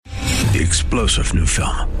The explosive new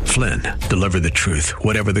film, Flynn, deliver the truth,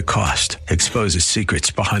 whatever the cost, exposes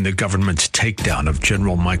secrets behind the government's takedown of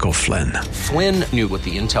General Michael Flynn. Flynn knew what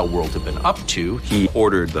the intel world had been up to. He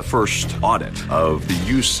ordered the first audit of the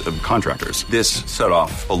use of contractors. This set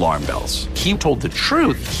off alarm bells. He told the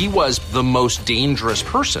truth. He was the most dangerous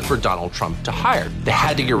person for Donald Trump to hire. They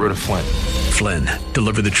had to get rid of Flynn. Flynn,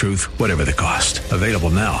 deliver the truth, whatever the cost. Available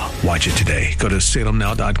now. Watch it today. Go to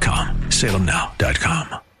salemnow.com.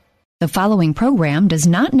 salemnow.com. The following program does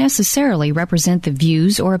not necessarily represent the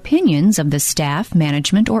views or opinions of the staff,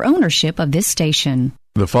 management, or ownership of this station.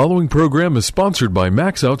 The following program is sponsored by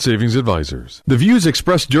Max Out Savings Advisors. The views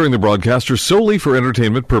expressed during the broadcast are solely for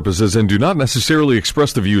entertainment purposes and do not necessarily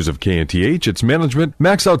express the views of KNTH, its management,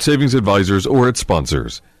 Max Out Savings Advisors, or its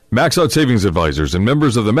sponsors. Max Out Savings Advisors and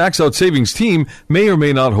members of the Max Out Savings team may or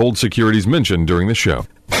may not hold securities mentioned during the show.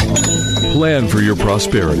 Plan for your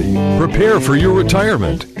prosperity, prepare for your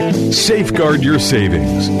retirement, safeguard your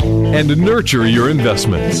savings, and nurture your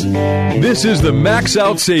investments. This is the Max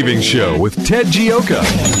Out Savings Show with Ted Gioka,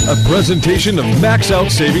 a presentation of Max Out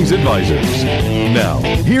Savings Advisors. Now,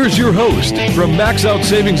 here's your host from Max Out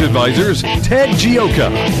Savings Advisors, Ted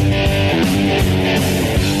Gioka.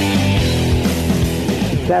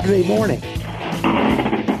 Saturday morning.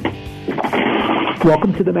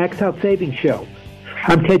 Welcome to the Max Out Savings Show.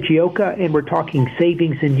 I'm Ted Gioka, and we're talking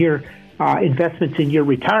savings in your investments in your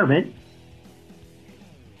retirement.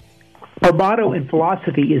 Our motto and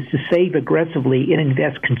philosophy is to save aggressively and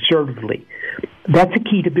invest conservatively. That's a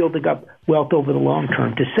key to building up wealth over the long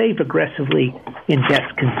term, to save aggressively,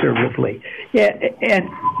 invest conservatively.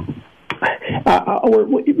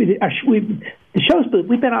 The show's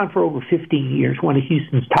we've been on for over 15 years, one of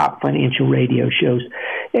Houston's top financial radio shows,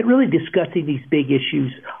 and really discussing these big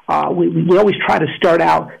issues. We always try to start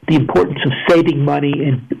out the importance of saving money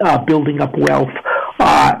and building up wealth.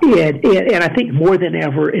 And I think more than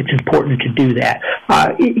ever, it's important to do that.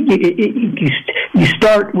 You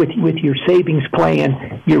start with your savings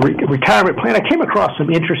plan, your retirement plan. I came across some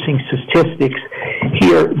interesting statistics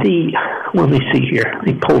here. Let me see here. Let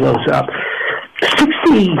me pull those up.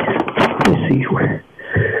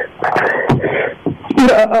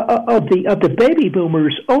 Of the baby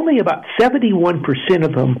boomers, only about 71%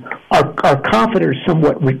 of them are confident or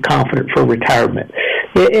somewhat confident for retirement.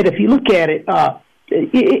 And if you look at it,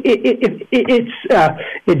 it's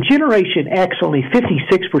in Generation X, only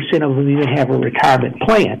 56% of them even have a retirement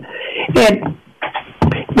plan. And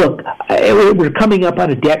look, we're coming up on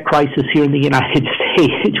a debt crisis here in the United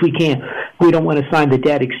States. We don't want to sign the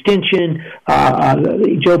debt extension.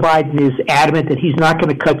 Joe Biden is adamant that he's not going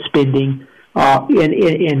to cut spending, and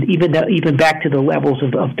even back to the levels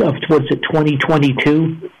of towards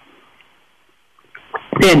 2022.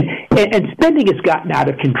 And spending has gotten out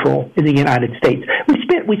of control in the United States. We've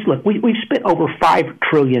spent over $5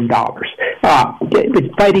 trillion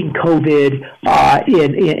fighting COVID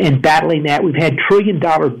and battling that. We've had $1 trillion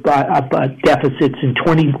deficits in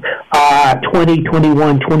 20,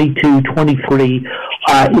 21, 22, 23.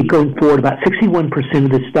 Going forward, about 61%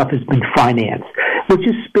 of this stuff has been financed, which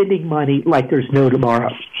is spending money like there's no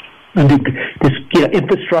tomorrow. And this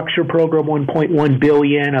infrastructure program, $1.1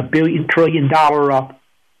 billion, $1 trillion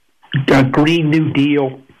Green New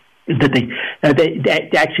Deal. That they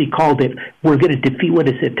actually called it. We're going to defeat. What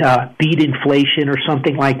is it? Beat inflation or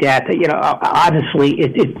something like that. Honestly,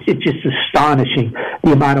 it's just astonishing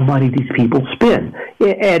the amount of money these people spend,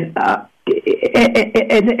 and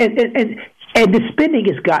the spending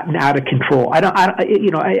has gotten out of control.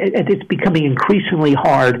 It's becoming increasingly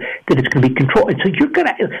hard that it's going to be controlled. And so you're going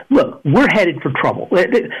to look. We're headed for trouble.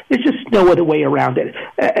 There's just no other way around it.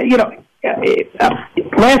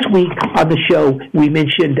 Last week on the show, we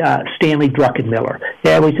mentioned Stanley Druckenmiller.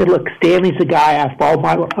 Yeah, we said, look, Stanley's a guy I followed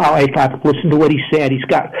my life. I've listened to what he said. He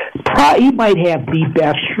might have the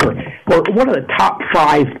best or one of the top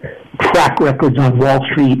 5 track records on Wall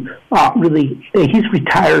Street. Really, he's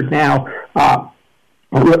retired now.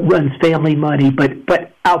 Runs family money,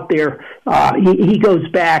 but out there, he goes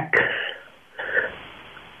back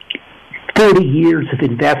 30 years of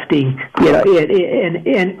investing,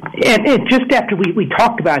 and just after we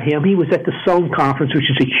talked about him, he was at the Sohn Conference, which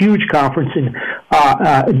is a huge conference in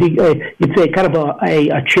it's a kind of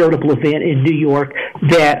a charitable event in New York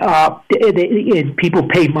that and people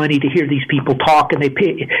pay money to hear these people talk, and they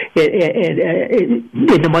pay and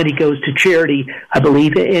the money goes to charity, I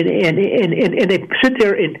believe, and they sit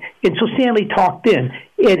there and so Stanley talked in.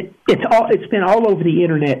 It's been all over the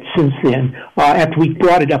internet since then. After we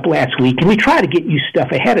brought it up last week, and we try to get you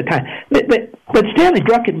stuff ahead of time. But Stanley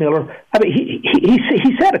Druckenmiller, I mean,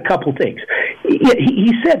 he said a couple things.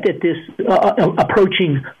 He said that this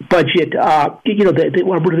approaching budget,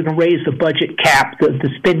 we're going to raise the budget cap, the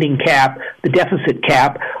spending cap, the deficit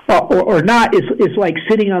cap, or not, is like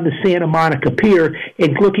sitting on the Santa Monica Pier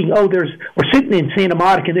and looking. We're sitting in Santa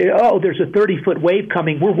Monica, and there's a 30-foot wave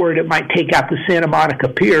coming. We're worried it might take out the Santa Monica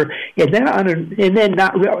Pier, and then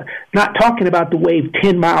not talking about the wave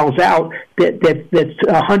 10 miles out that's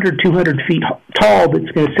 100, 200 feet tall that's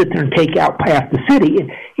going to sit there and take out half the city.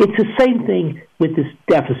 It's the same thing with this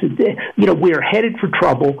deficit. We're headed for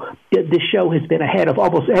trouble. This show has been ahead of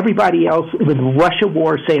almost everybody else. With the Russia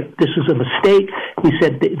war, saying this was a mistake. We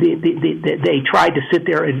said they tried to sit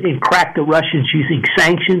there and crack the Russians using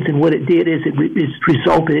sanctions, and what it did is it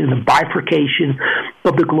resulted in the bifurcation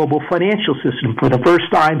of the global financial system for the first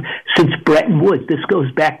time since Bretton Woods. This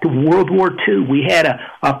goes back to World War II. We had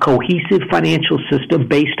a cohesive financial system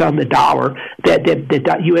based on the dollar. That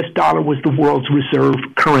U.S. dollar was the world's reserve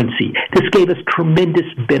currency. This gave us tremendous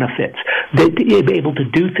benefits. They be able to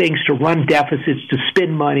do things, to run deficits, to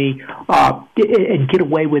spend money, and get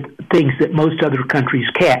away with things that most other countries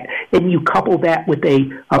can't. And you couple that with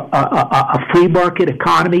a free market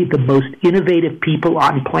economy, the most innovative people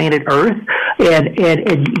on planet Earth,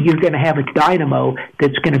 and you're going to have a dynamo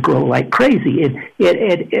that's going to grow like crazy.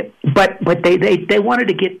 But they wanted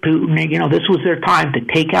to get Putin. This was their time to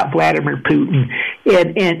take out Vladimir Putin,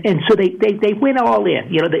 and so they went all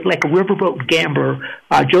in. Like a riverboat gambler,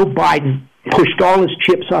 Joe Biden pushed all his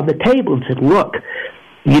chips on the table and said, "Look,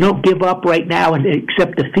 you don't give up right now and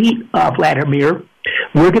accept defeat, Vladimir.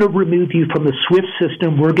 We're going to remove you from the SWIFT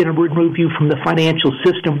system. We're going to remove you from the financial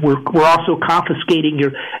system. We're also confiscating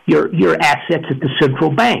your assets at the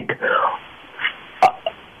central bank."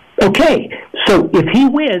 Okay, so if he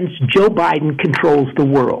wins, Joe Biden controls the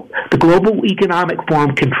world. The Global Economic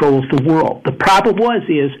Forum controls the world. The problem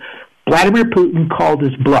is Vladimir Putin called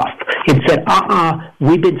his bluff and said,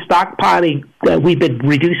 we've been stockpiling, we've been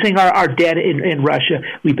reducing our debt in Russia,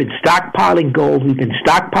 we've been stockpiling gold, we've been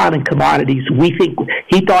stockpiling commodities. He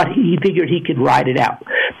figured he could ride it out.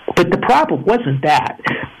 But the problem wasn't that.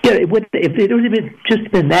 If it would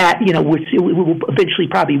have been that, which we will eventually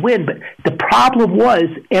probably win. But the problem was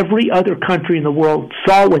every other country in the world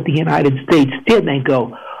saw what the United States did, and they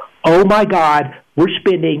go, "Oh my God, we're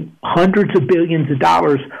spending hundreds of billions of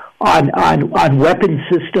dollars on weapon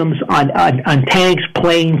systems, on tanks,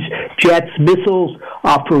 planes, jets, missiles,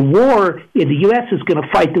 for war, and the U.S. is going to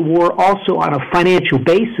fight the war also on a financial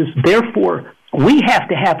basis. Therefore, we have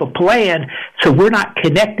to have a plan so we're not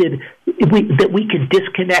connected, that we can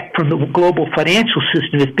disconnect from the global financial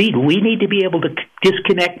system if needed. We need to be able to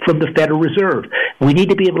disconnect from the Federal Reserve. We need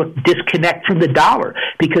to be able to disconnect from the dollar,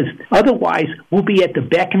 because otherwise we'll be at the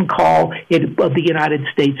beck and call of the United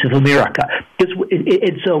States of America.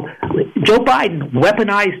 And so Joe Biden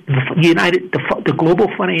weaponized the global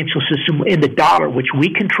financial system and the dollar, which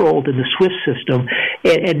we controlled in the SWIFT system.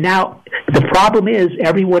 And now the problem is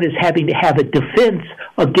everyone is having to have a defense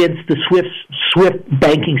against the SWIFT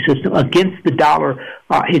banking system, against the dollar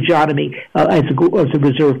hegemony as a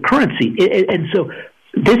reserve currency. And so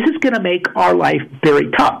this is going to make our life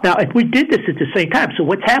very tough. Now, if we did this at the same time, so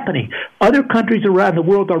what's happening? Other countries around the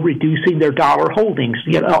world are reducing their dollar holdings.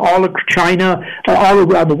 All of China, all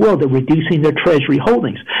around the world, are reducing their treasury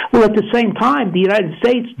holdings. Well, at the same time, the United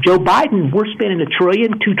States, Joe Biden, we're spending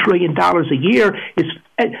 $2 trillion a year.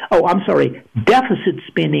 Deficit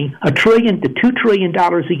spending $1 trillion to $2 trillion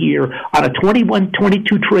a year on a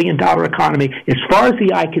 $22 trillion economy. As far as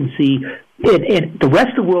the eye can see. And the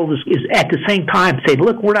rest of the world is at the same time saying,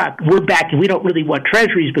 "Look, we're back, and we don't really want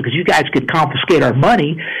treasuries because you guys could confiscate our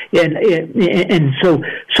money." And so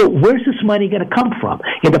where's this money going to come from?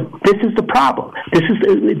 And this is the problem.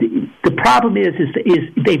 The problem is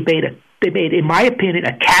they made, in my opinion,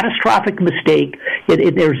 a catastrophic mistake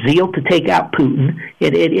in their zeal to take out Putin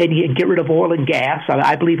and get rid of oil and gas.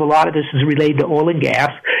 I believe a lot of this is related to oil and gas,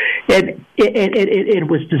 and it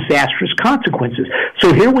was disastrous consequences.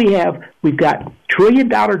 So here we've got $1 trillion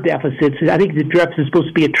deficits. I think the deficit is supposed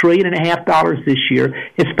to be $1.5 trillion this year.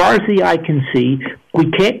 As far as the eye can see,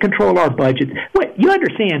 we can't control our budget. Well, you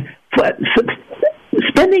understand,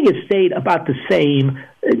 spending has stayed about the same.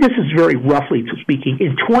 This is very roughly speaking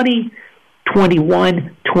in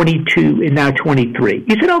 2021, 22, and now 23.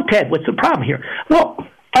 You said, "Oh, Ted, what's the problem here?" Well,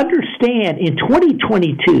 understand, in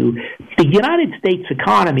 2022, the United States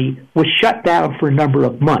economy was shut down for a number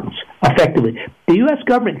of months, effectively. The U.S.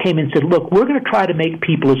 government came in and said, look, we're going to try to make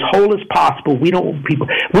people as whole as possible. We don't want people.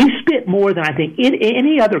 We spent more than I think in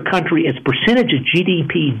any other country as percentage of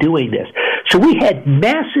GDP doing this. So we had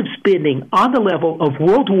massive spending on the level of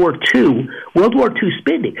World War II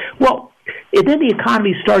spending. Well, and then the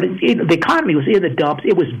economy started. The economy was in the dumps.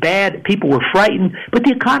 It was bad. People were frightened. But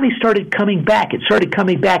the economy started coming back. It started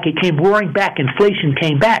coming back. It came roaring back. Inflation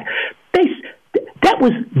came back. That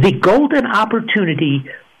was the golden opportunity,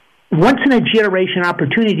 once-in-a-generation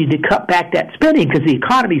opportunity to cut back that spending because the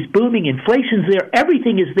economy's booming, inflation's there,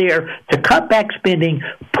 everything is there to cut back spending,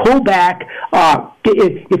 pull back.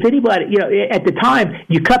 If anybody, at the time,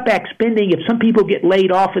 you cut back spending, if some people get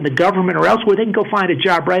laid off in the government or elsewhere, they can go find a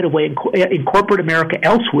job right away in corporate America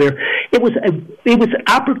elsewhere. It was an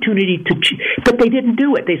opportunity but they didn't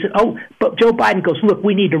do it. They said, but Joe Biden goes, look,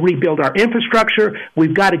 we need to rebuild our infrastructure.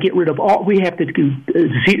 We've got to get rid of we have to do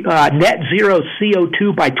net zero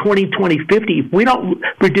CO2 by 2050. If we don't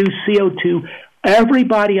reduce CO2,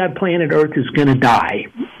 everybody on planet Earth is going to die.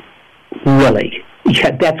 Really.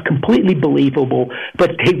 Yeah, that's completely believable,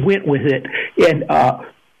 but they went with it, and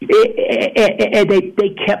they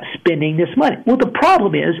kept spending this money. Well, the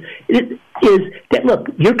problem is that, look,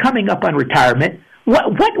 you're coming up on retirement.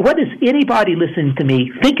 What does anybody listening to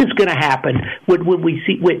me think is going to happen when we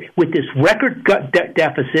see with this record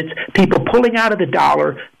deficits, people pulling out of the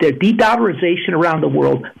dollar, their de-dollarization around the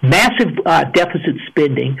world, massive deficit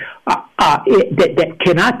spending that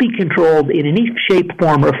cannot be controlled in any shape,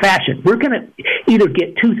 form, or fashion? We're going to either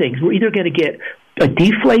get two things. We're either going to get a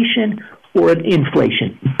deflation or an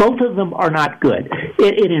inflation. Both of them are not good.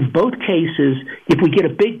 And in both cases, if we get a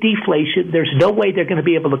big deflation, there's no way they're going to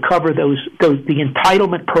be able to cover the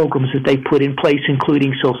entitlement programs that they put in place,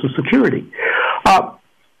 including Social Security.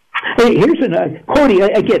 Here's Cody,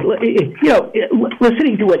 again,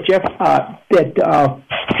 listening to what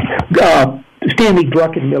Stanley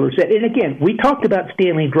Druckenmiller said. And again, we talked about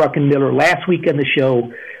Stanley Druckenmiller last week on the show.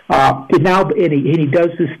 And he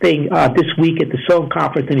does this thing this week at the Sohn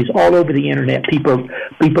Conference, and he's all over the internet. People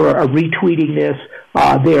are retweeting this.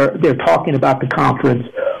 They're talking about the conference.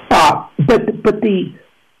 But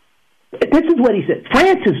this is what he said.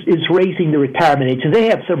 France is raising the retirement age, and they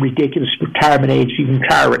have some ridiculous retirement age. You can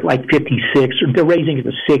retire at like 56, or they're raising it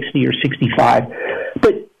to 60 or 65.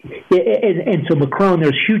 And so Macron,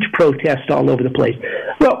 there's huge protests all over the place.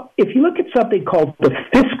 Well, if you look at something called the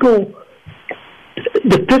fiscal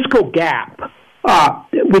gap,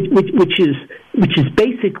 which is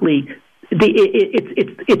basically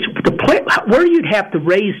it's the where you'd have to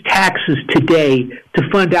raise taxes today to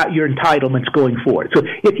fund out your entitlements going forward. So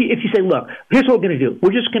if you say, look, here's what we're going to do.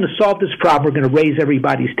 We're just going to solve this problem. We're going to raise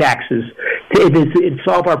everybody's taxes and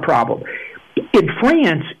solve our problem. In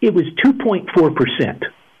France, it was 2.4%.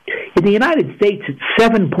 In the United States, it's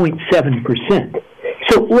 7.7%.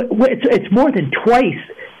 So it's more than twice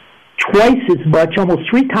as much, almost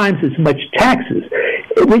 3 times as much taxes.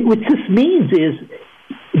 What this means is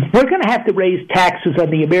we're going to have to raise taxes on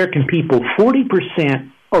the American people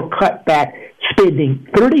 40% or cut back spending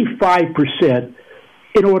 35%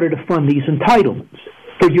 in order to fund these entitlements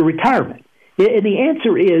for your retirement. And the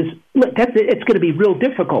answer is, look, it's going to be real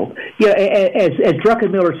difficult. As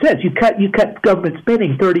Druckenmiller says, you cut government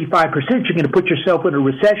spending 35%, you're going to put yourself in a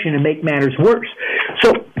recession and make matters worse.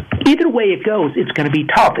 So either way it goes, it's going to be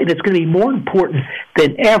tough, and it's going to be more important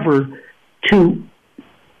than ever to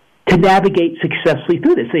navigate successfully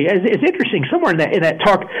through this. It's interesting. Somewhere in that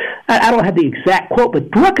talk, I don't have the exact quote,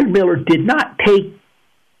 but Druckenmiller did not take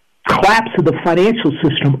collapse of the financial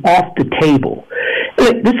system off the table.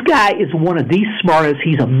 This guy is one of the smartest.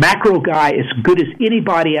 He's a macro guy, as good as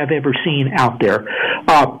anybody I've ever seen out there,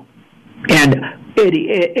 and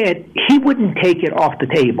he wouldn't take it off the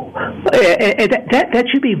table. And that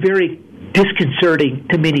should be very disconcerting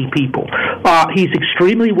to many people. He's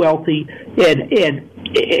extremely wealthy, and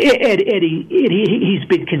he's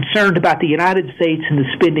been concerned about the United States and the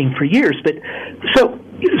spending for years. But so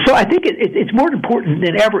I think it's more important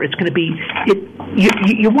than ever. It's going to be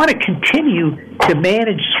you want to continue to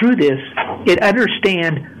manage through this and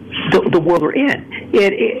understand the world we're in.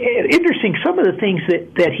 Interesting, some of the things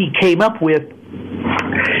that he came up with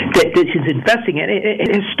that he's investing in.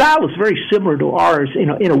 His style is very similar to ours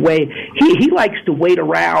in a way. He likes to wait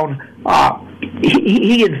around.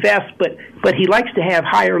 He invests, but he likes to have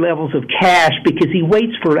higher levels of cash because he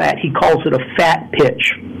waits for that. He calls it a fat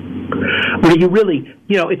pitch. where you really,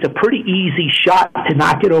 it's a pretty easy shot to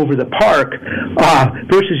knock it over the park,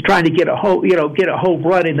 versus trying to get a home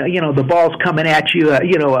run and the ball's coming at you, at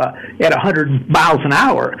 100 miles an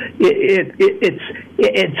hour.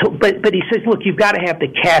 But he says, look, you've got to have the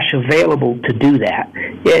cash available to do that,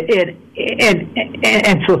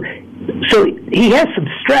 and so he has some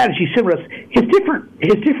strategy similar. His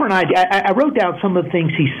different idea. I wrote down some of the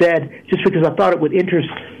things he said just because I thought it would interest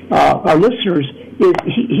our listeners. Is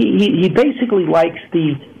he basically likes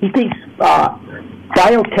he thinks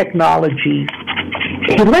biotechnology.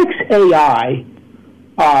 He likes AI.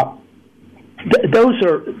 There's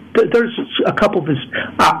a couple of his.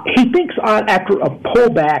 He thinks after a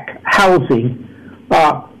pullback housing.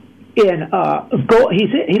 Gold,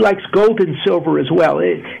 he likes gold and silver as well.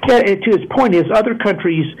 To his point is, other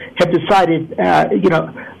countries have decided, that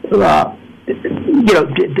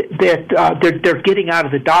they're getting out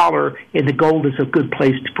of the dollar, and the gold is a good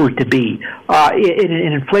place for it to be. In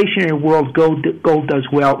an inflationary world, gold does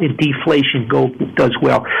well. In deflation, gold does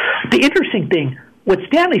well. The interesting thing. What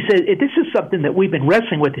Stanley says, this is something that we've been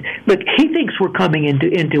wrestling with. Look, he thinks we're coming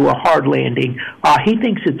into a hard landing. He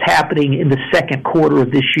thinks it's happening in the second quarter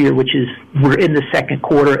of this year, we're in the second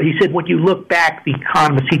quarter. He said when you look back, the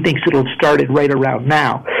economist, he thinks it'll have started right around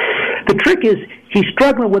now. The trick is he's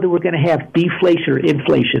struggling whether we're going to have deflation or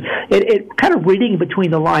inflation. Kind of reading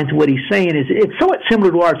between the lines of what he's saying is it's somewhat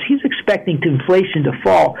similar to ours. He's expecting inflation to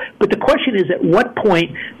fall, but the question is at what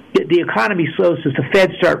point the economy slows as the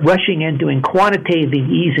Fed start rushing in doing quantitative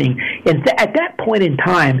easing, and at that point in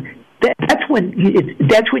time, that's when you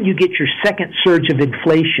get your second surge of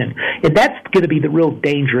inflation, and that's going to be the real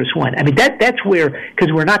dangerous one. I mean, that's where,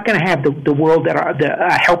 because we're not going to have the world that are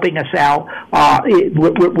helping us out.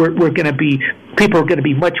 We're going to be, people are going to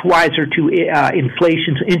be much wiser to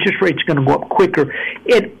inflation. So interest rates are going to go up quicker.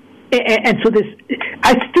 And so this,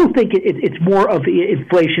 I still think it's more of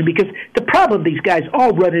inflation, because the problem these guys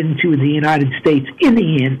all run into in the United States in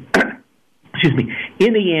the end,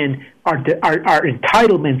 our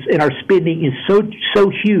entitlements and our spending is so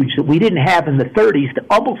huge that we didn't have in the 30s. That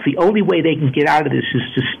almost the only way they can get out of this is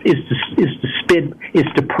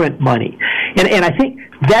to print money, and I think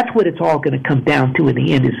that's what it's all going to come down to in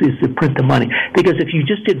the end is to print the money. Because if you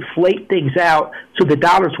just inflate things out so the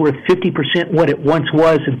dollar's worth 50% what it once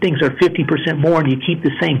was, and things are 50% more, and you keep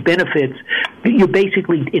the same benefits, you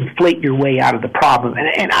basically inflate your way out of the problem.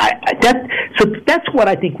 So that's what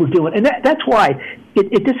I think we're doing, and that's why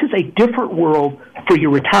this is a different world for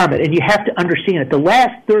your retirement, and you have to understand it. The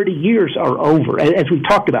last 30 years are over, as we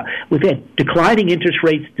talked about. We've had declining interest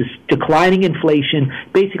rates, declining inflation,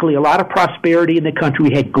 basically a lot of prosperity in the country.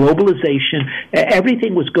 We had globalization.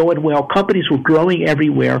 Everything was going well. Companies were growing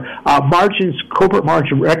everywhere. Corporate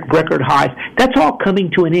margin record highs. That's all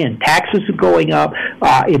coming to an end. Taxes are going up.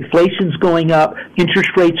 Inflation's going up.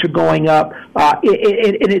 Interest rates are going up. And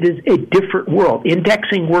it is a different world.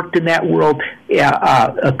 Indexing worked in that world.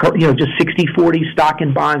 Just 60-40 stock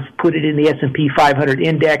and bonds, put it in the S&P 500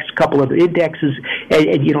 index, a couple other indexes,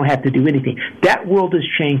 and you don't have to do anything. That world has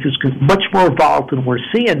changed. It's much more volatile, and we're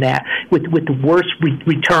seeing that with the worst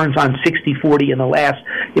returns on 60-40 in the last,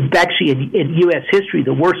 actually in U.S. history,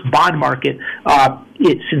 the worst bond market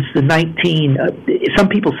since the some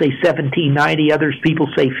people say 1790, others people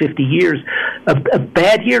say 50 years. A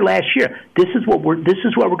bad year last year. This is what we're going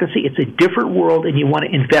to see. It's a different world, and you want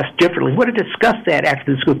to invest differently. We're going to discuss that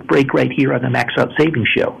after this quick break right here on the Max Out Savings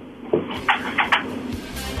Show.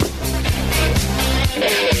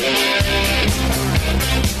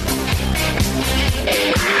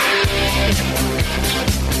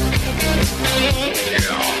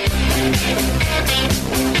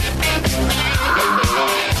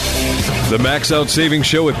 The Max Out Savings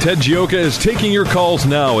Show with Ted Gioka is taking your calls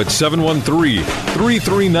now at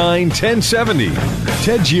 713-339-1070.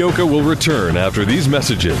 Ted Gioka will return after these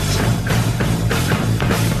messages.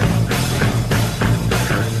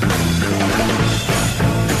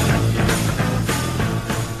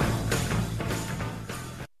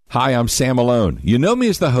 Hi, I'm Sam Malone. You know me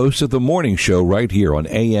as the host of the morning show right here on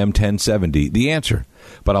AM 1070, The Answer.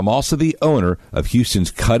 But I'm also the owner of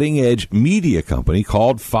Houston's cutting-edge media company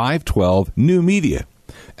called 512 New Media.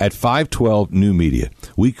 At 512 New Media,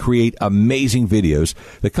 we create amazing videos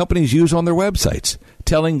that companies use on their websites,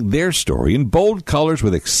 telling their story in bold colors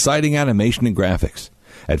with exciting animation and graphics.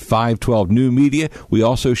 At 512 New Media, we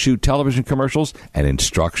also shoot television commercials and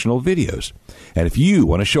instructional videos. And if you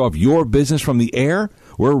want to show off your business from the air,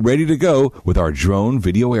 we're ready to go with our drone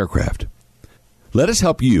video aircraft. Let us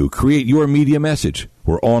help you create your media message. We're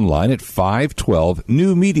We're online at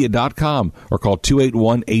 512newmedia.com or call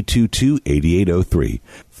 281-822-8803.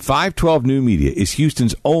 512 New Media is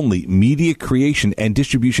Houston's only media creation and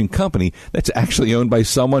distribution company that's actually owned by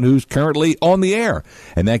someone who's currently on the air.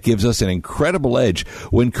 And that gives us an incredible edge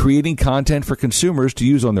when creating content for consumers to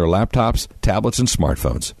use on their laptops, tablets, and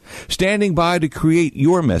smartphones. Standing by to create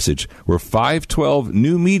your message, we're 512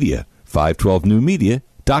 New Media,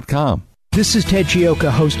 512newmedia.com. This is Ted Gioka,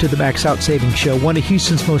 host of the Max Out Savings Show, one of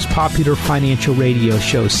Houston's most popular financial radio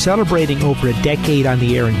shows, celebrating over a decade on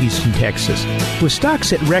the air in Houston, Texas. With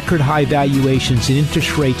stocks at record high valuations and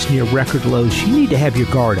interest rates near record lows, you need to have your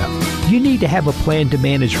guard up. You need to have a plan to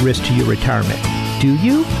manage risk to your retirement. Do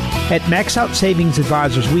you? At Max Out Savings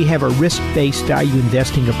Advisors, we have a risk-based value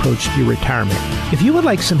investing approach to your retirement. If you would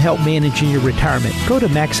like some help managing your retirement, go to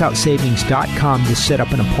maxoutsavings.com to set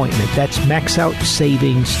up an appointment. That's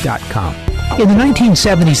maxoutsavings.com. In the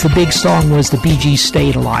 1970s, the big song was the Bee Gees'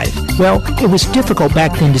 Staying Alive. Well, it was difficult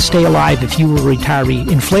back then to stay alive if you were a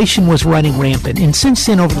retiree. Inflation was running rampant, and since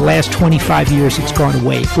then, over the last 25 years, it's gone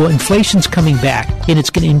away. Well, inflation's coming back, and it's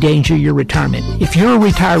going to endanger your retirement. If you're a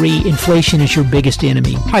retiree, inflation is your biggest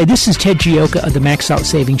enemy. Hi, this is Ted Gioka of the Max Out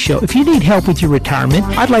Savings Show. If you need help with your retirement,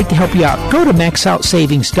 I'd like to help you out. Go to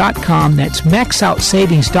maxoutsavings.com. That's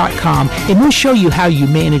maxoutsavings.com, and we'll show you how you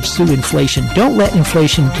manage through inflation. Don't let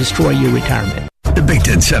inflation destroy your retirement. The Big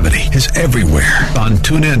 1070 is everywhere on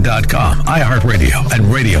TuneIn.com, iHeartRadio,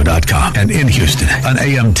 and Radio.com, and in Houston on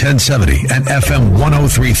AM 1070 and FM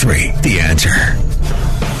 1033. The Answer.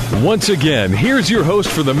 Once again, here's your host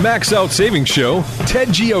for the Max Out Savings Show, Ted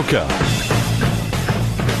Gioka.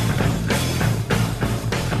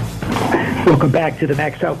 Welcome back to the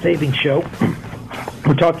Max Out Savings Show.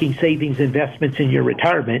 We're talking savings investments in your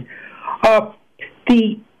retirement. A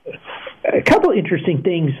couple interesting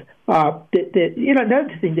things. Another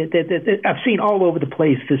thing that I've seen all over the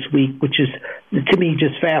place this week, which is to me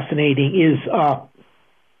just fascinating, is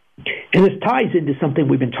and this ties into something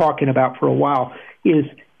we've been talking about for a while, is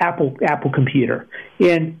Apple Computer.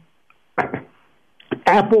 And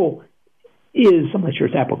Apple is, I'm not sure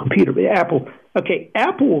it's Apple Computer, but Apple. I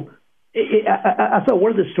thought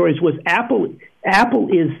one of the stories was Apple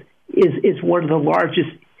is one of the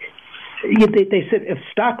largest. They said if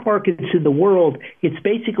stock markets in the world, it's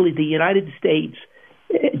basically the United States,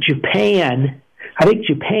 Japan. I think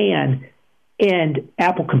Japan and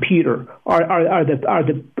Apple Computer are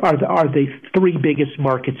the three biggest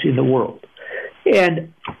markets in the world.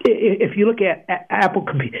 And if you look at Apple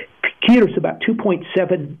Computer's about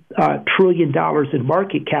 $2.7 trillion in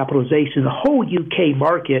market capitalization. The whole UK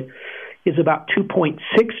market is about $2.6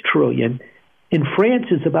 trillion. In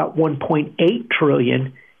France is about $1.8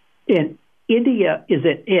 trillion. And India is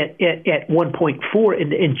at 1.4,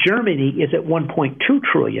 and Germany is at 1.2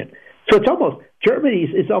 trillion. So it's almost Germany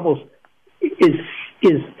is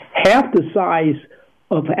half the size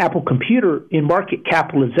of Apple Computer in market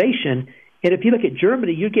capitalization. And if you look at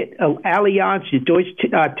Germany, you get Allianz, Deutsche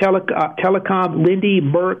Telekom, Linde,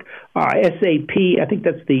 Merck, SAP. I think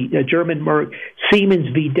that's the German Merck, Siemens,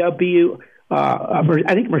 VW.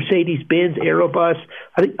 I think Mercedes-Benz, Airbus,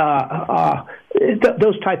 I think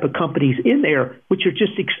those type of companies in there, which are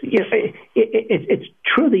just it's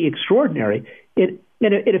truly extraordinary. And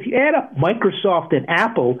if you add up Microsoft and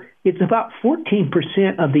Apple, it's about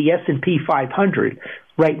 14% of the S&P 500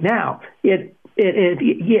 right now. If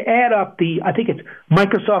you add up I think it's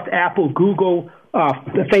Microsoft, Apple, Google,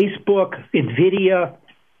 Facebook, NVIDIA,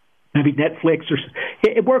 maybe Netflix,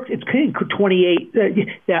 it works. It's 28.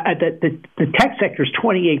 The tech sector is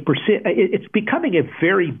 28%. It's becoming a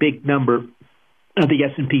very big number of the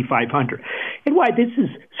S&P 500. And why this is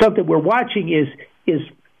something we're watching is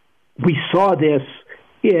we saw this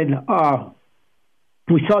in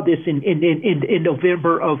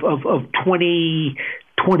November of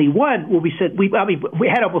 2021, where we said we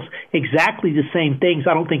had almost exactly the same things.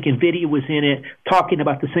 I don't think NVIDIA was in it talking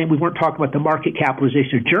about the same. We weren't talking about the market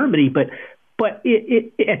capitalization of Germany, but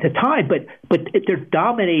it at the time, but they're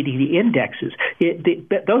dominating the indexes.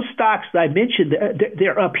 Those stocks that I mentioned,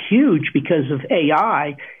 they're up huge because of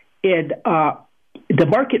AI, and the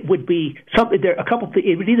market would be something. There a couple.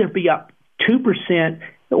 It would either be up 2%.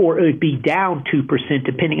 Or it would be down 2%,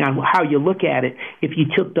 depending on how you look at it, if you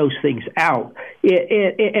took those things out.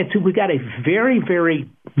 And so we've got a very, very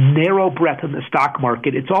narrow breadth in the stock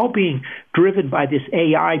market. It's all being driven by this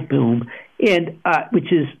AI boom, and which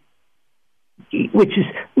is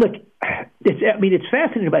look, it's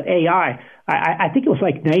fascinating about AI. I think it was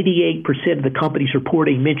like 98% of the companies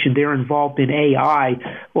reporting mentioned they're involved in AI.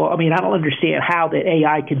 Well, I don't understand how that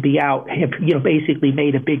AI could be out, have basically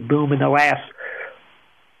made a big boom in the last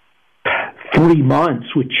 3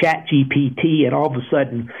 months with ChatGPT, and all of a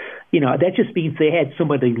sudden, that just means they had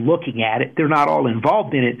somebody looking at it. They're not all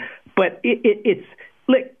involved in it, but it's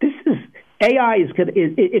look. This is AI is going to.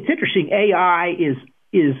 It's interesting. AI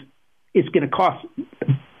is going to cost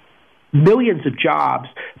millions of jobs.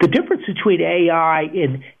 The difference between AI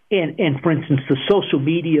and for instance, the social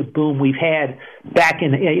media boom we've had back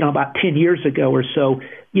in about 10 years ago or so,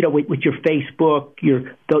 with your Facebook,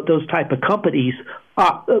 those type of companies,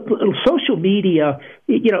 social media,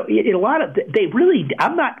 a lot of they really.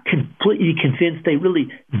 I'm not completely convinced they really.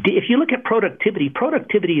 If you look at productivity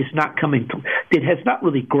is not coming. It has not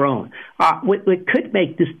really grown. What could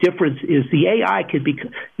make this difference is the AI could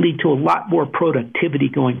lead to a lot more productivity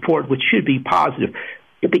going forward, which should be positive.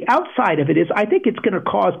 But the outside of it is, I think it's going to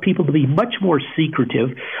cause people to be much more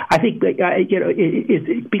secretive. I think that,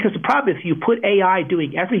 because the problem, if you put AI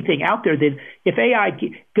doing everything out there, then if AI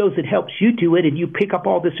goes and helps you do it and you pick up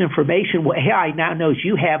all this information, well, AI now knows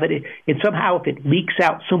you have it, and somehow if it leaks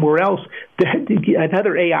out somewhere else,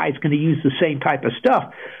 another AI is going to use the same type of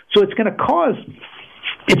stuff. So it's going to cause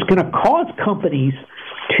companies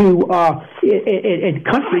and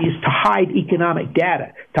countries to hide economic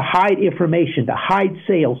data, to hide information, to hide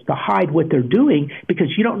sales, to hide what they're doing, because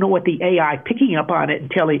you don't know what the AI picking up on it and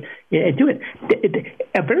do it.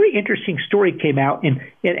 A very interesting story came out, and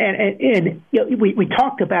we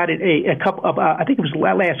talked about it a couple of I think it was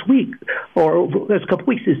last week or last couple of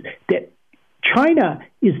weeks, is that China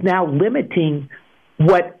is now limiting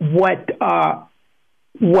what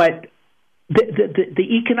the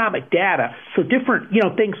economic data, so different,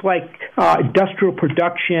 things like industrial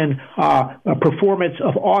production, performance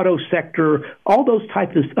of auto sector, all those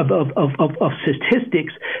types of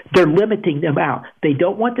statistics, they're limiting them out. They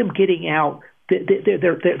don't want them getting out.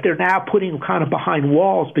 They're now putting them kind of behind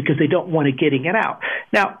walls because they don't want it getting it out.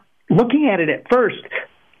 Now, looking at it at first,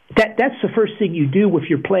 that's the first thing you do if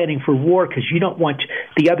you're planning for war, because you don't want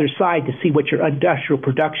the other side to see what your industrial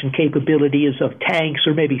production capability is of tanks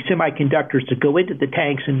or maybe semiconductors to go into the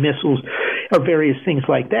tanks and missiles or various things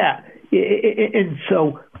like that. And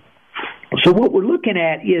so what we're looking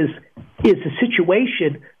at is a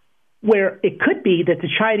situation where it could be that the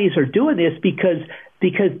Chinese are doing this because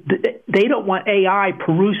they don't want AI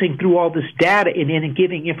perusing through all this data and then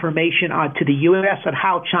giving information to the U.S. on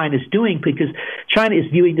how China's doing, because China is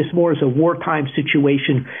viewing this more as a wartime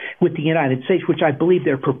situation with the United States, which I believe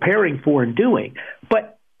they're preparing for and doing.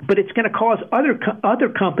 But it's going to cause other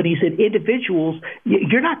companies and individuals.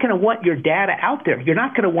 You're not going to want your data out there. You're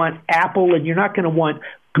not going to want Apple, and you're not going to want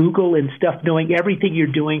Google and stuff knowing everything you're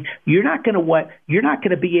doing. You're not going to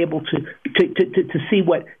be able to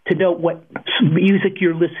know what music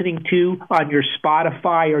you're listening to on your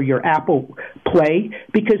Spotify or your Apple Play,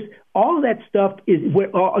 because all of that stuff is where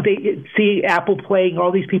they see Apple playing,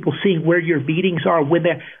 all these people seeing where your meetings are,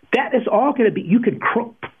 that is all going to be. You can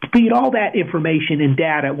feed all that information and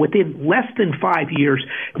data within less than 5 years.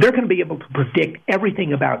 They're going to be able to predict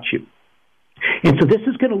everything about you. And so this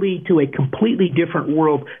is going to lead to a completely different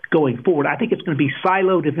world going forward. I think it's going to be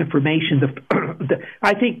siloed of information.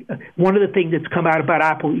 I think one of the things that's come out about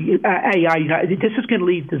Apple AI, this is going to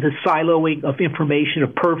lead to the siloing of information,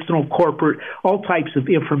 of personal, corporate, all types of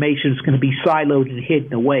information is going to be siloed and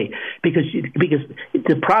hidden away. Because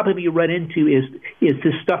the problem you run into is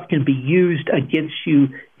this stuff can be used against you.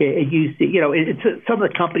 Some of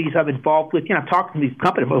the companies I'm involved with, I'm talking to these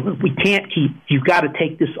companies, we can't you've got to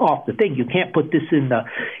take this off the thing. You can't put this in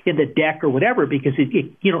the deck or whatever, because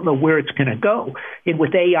you don't know where it's going to go. And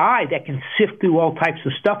with AI, that can sift through all types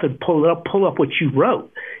of stuff and pull up what you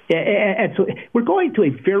wrote. And so we're going to a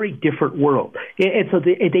very different world. And so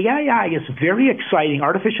the AI is very exciting.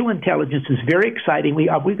 Artificial intelligence is very exciting.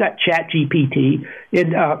 We've got ChatGPT,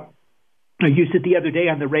 and I used it the other day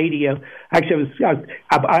on the radio. Actually, I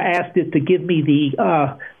asked it to give me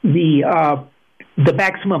the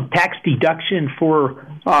maximum tax deduction for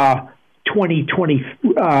 2020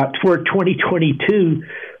 for 2022.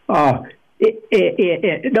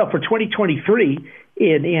 For 2023.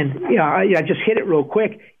 And I just hit it real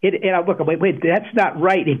quick. And I look, wait, that's not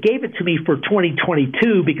right. It gave it to me for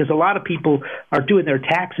 2022 because a lot of people are doing their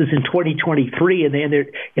taxes in 2023, and they're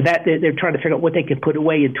trying to figure out what they can put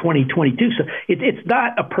away in 2022. So it's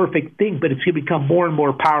not a perfect thing, but it's going to become more and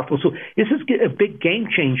more powerful. So this is a big game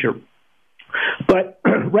changer. But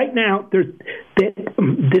right now, this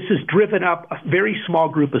has driven up a very small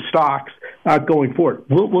group of stocks going forward.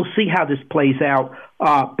 We'll see how this plays out.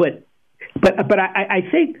 But I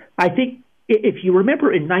think if you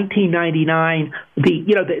remember in 1999,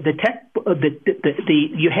 you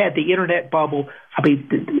had the internet bubble.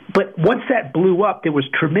 But once that blew up, there was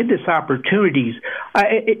tremendous opportunities.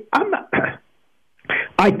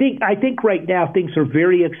 I think right now things are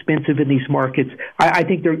very expensive in these markets. I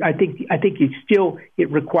think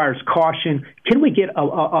it requires caution. Can we get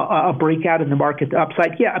a breakout in the market, the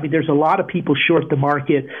upside? Yeah, I mean, there's a lot of people short the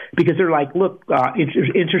market because they're like, look,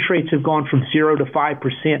 interest rates have gone from 0 to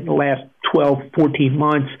 5% in the last 12, 14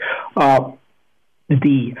 months.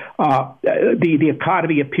 The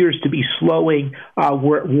economy appears to be slowing.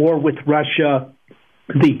 We're at war with Russia.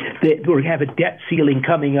 We have a debt ceiling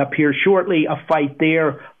coming up here shortly, a fight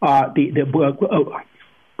there.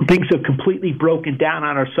 Things have completely broken down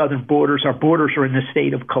on our southern borders. Our borders are in a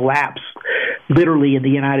state of collapse, literally, in the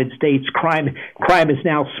United States. Crime is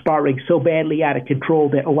now spiraling so badly out of control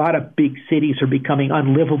that a lot of big cities are becoming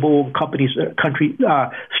unlivable.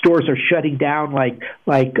 Stores are shutting down, like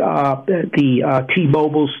the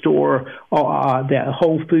T-Mobile store, the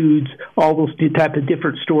Whole Foods, all those type of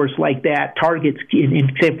different stores like that. Targets in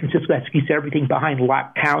San Francisco has to keep everything behind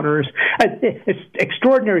locked counters. It's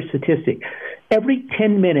extraordinary statistic. Every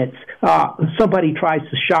 10 minutes, somebody tries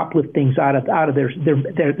to shoplift things out of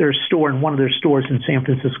their store in one of their stores in San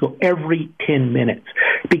Francisco. Every 10 minutes,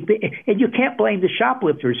 and you can't blame the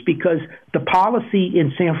shoplifters because the policy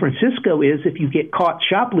in San Francisco is if you get caught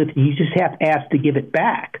shoplifting, you just have to ask to give it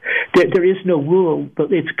back. There is no rule,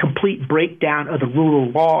 but it's a complete breakdown of the rule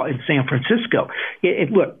of law in San Francisco.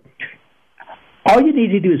 Look. All you need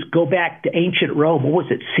to do is go back to ancient Rome. What was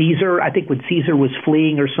it, Caesar? I think when Caesar was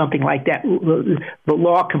fleeing or something like that, the rule of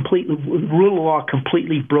law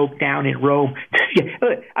completely broke down in Rome.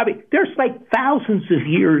 I mean, there's like thousands of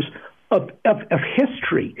years of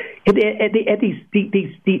history, and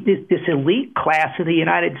this elite class in the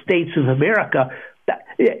United States of America.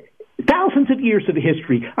 Thousands of years of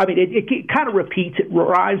history. I mean, it kind of repeats. It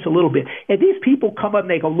rhymes a little bit. And these people come up and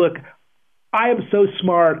they go, look, I am so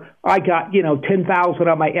smart. I got, 10,000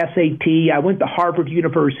 on my SAT. I went to Harvard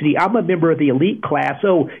University. I'm a member of the elite class.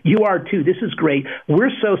 Oh, you are too. This is great.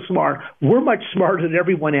 We're so smart. We're much smarter than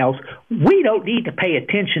everyone else. We don't need to pay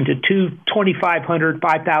attention to 2,500,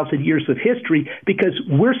 5,000 years of history because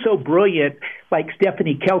we're so brilliant, like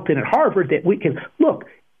Stephanie Kelton at Harvard, that we can look.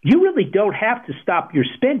 You really don't have to stop your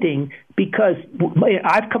spending because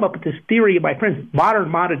I've come up with this theory, my friends, modern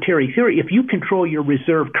monetary theory. If you control your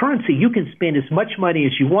reserve currency, you can spend as much money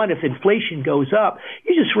as you want. If inflation goes up,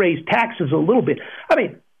 you just raise taxes a little bit. I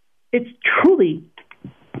mean, it's truly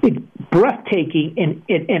breathtaking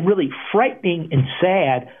and really frightening and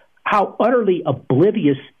sad how utterly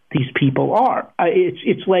oblivious these people are.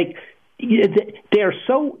 It's like they're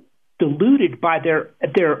so deluded by their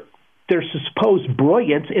supposed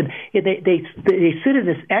brilliance, and they sit in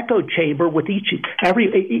this echo chamber with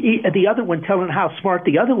the other one telling how smart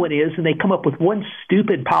the other one is, and they come up with one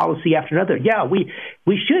stupid policy after another. Yeah, we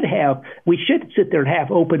should sit there and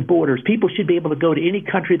have open borders. People should be able to go to any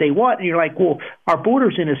country they want. And you're like, well, our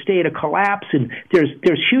border's in a state of collapse, and there's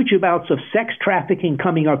huge amounts of sex trafficking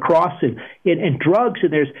coming across, and drugs,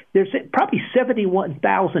 and there's probably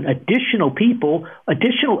 71,000 additional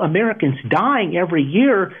Americans dying every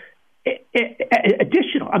year.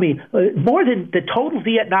 Additional, I mean, more than the total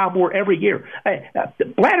Vietnam War every year.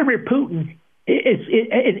 Vladimir Putin is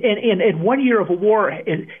in 1 year of a war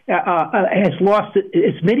has lost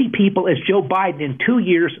as many people as Joe Biden in 2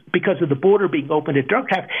 years because of the border being open to drug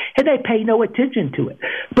trafficking, and they pay no attention to it.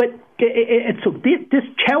 But and so this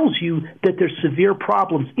tells you that there's severe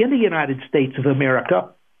problems in the United States of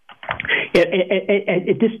America.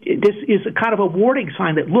 And this is a kind of a warning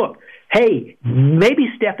sign that, look, hey, maybe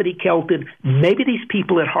Stephanie Kelton, maybe these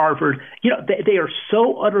people at Harvard, they are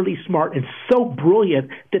so utterly smart and so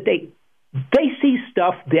brilliant that they see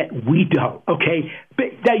stuff that we don't, okay?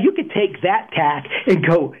 But now you can take that tack and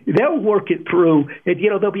go, they'll work it through, and,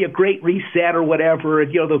 there'll be a great reset or whatever,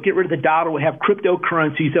 and, they'll get rid of the dollar, we'll have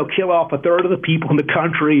cryptocurrencies, they'll kill off a third of the people in the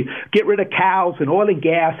country, get rid of cows and oil and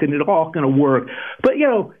gas, and it's all going to work. But,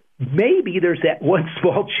 maybe there's that one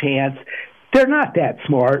small chance they're not that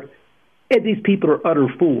smart, and these people are utter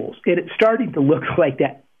fools. And it's starting to look like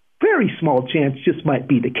that very small chance just might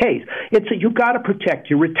be the case. And so you've got to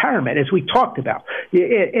protect your retirement, as we talked about.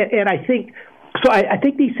 And I think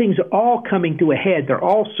these things are all coming to a head. They're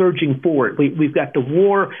all surging forward. We've got the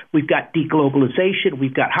war. We've got deglobalization.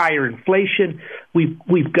 We've got higher inflation. We've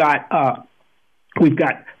got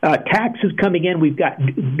taxes coming in. We've got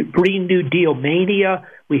Green New Deal mania.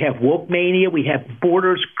 We have woke mania. We have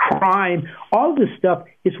borders, crime. All this stuff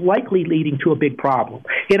is likely leading to a big problem.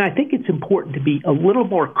 And I think it's important to be a little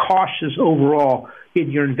more cautious overall in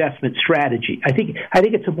your investment strategy. I think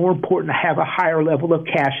it's more important to have a higher level of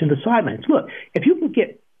cash in the sidelines. Look, if you can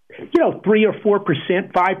get 3 or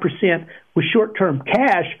 4%, 5% with short-term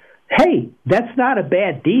cash, hey, that's not a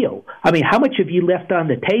bad deal. I mean, how much have you left on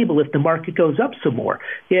the table if the market goes up some more?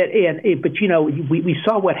 But, we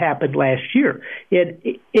saw what happened last year.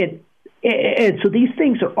 And so these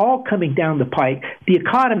things are all coming down the pike. The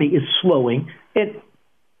economy is slowing.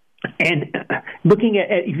 And looking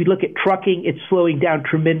at, if you look at trucking, it's slowing down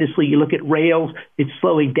tremendously. You look at rails, it's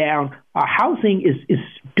slowing down. Housing is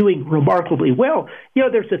doing remarkably well.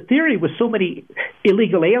 There's a theory with so many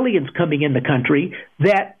illegal aliens coming in the country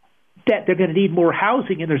that they're going to need more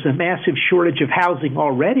housing, and there's a massive shortage of housing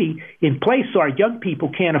already in place. So our young people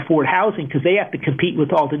can't afford housing because they have to compete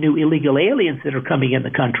with all the new illegal aliens that are coming in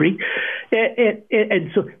the country.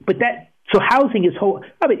 So housing is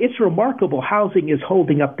it's remarkable. Housing is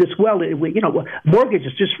holding up this well.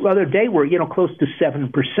 Mortgages just the other day were close to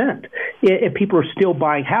 7%, and people are still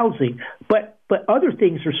buying housing. But other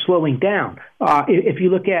things are slowing down. If you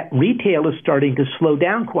look at retail, is starting to slow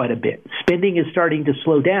down quite a bit. Spending is starting to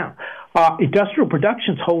slow down. Industrial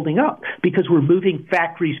production's holding up because we're moving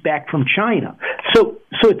factories back from China. So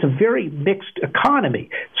it's a very mixed economy.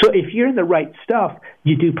 So if you're in the right stuff,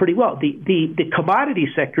 you do pretty well. The commodity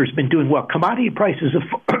sector has been doing well. Commodity prices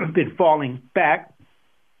have been falling back.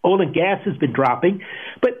 Oil and gas has been dropping.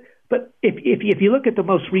 But if you look at the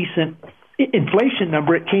most recent inflation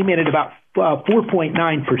number, it came in at about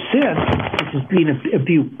 4.9%, which has been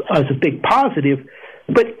viewed as a big positive.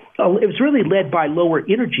 But it was really led by lower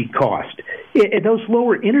energy costs. And those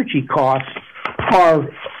lower energy costs are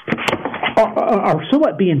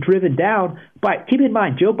somewhat being driven down by, keep in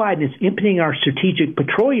mind, Joe Biden is emptying our strategic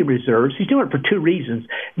petroleum reserves. He's doing it for two reasons.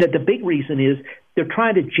 That the big reason is they're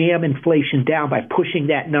trying to jam inflation down by pushing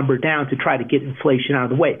that number down to try to get inflation out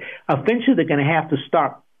of the way. Eventually, they're going to have to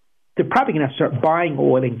stop. They're probably going to start buying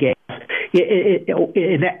oil and gas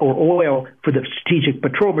or oil for the strategic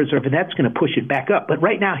petroleum reserve, and that's going to push it back up. But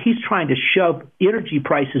right now, he's trying to shove energy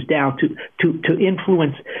prices down to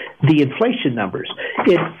influence the inflation numbers,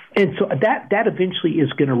 and so that eventually is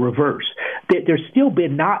going to reverse. There's still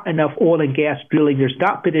been not enough oil and gas drilling. There's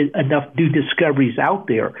not been enough new discoveries out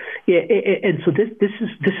there, and so this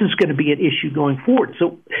is going to be an issue going forward.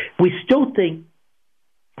 So we still think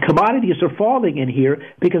commodities are falling in here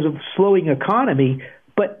because of the slowing economy,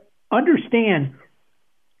 but understand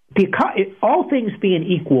all things being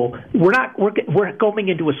equal, we're going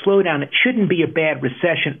into a slowdown. It shouldn't be a bad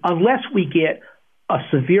recession unless we get a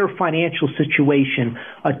severe financial situation,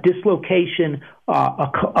 a dislocation,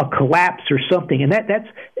 a collapse or something. And that's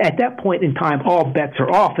at that point in time, all bets are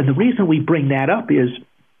off. And the reason we bring that up is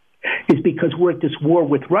because we're at this war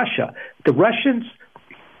with Russia. The Russians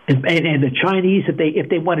and the Chinese, if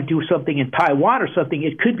they want to do something in Taiwan or something,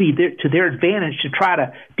 it could be to their advantage to try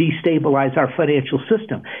to destabilize our financial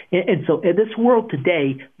system. And so in this world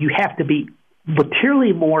today, you have to be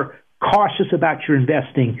materially more cautious about your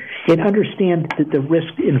investing and understand that the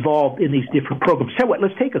risk involved in these different programs. So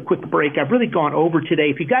let's take a quick break. I've really gone over today.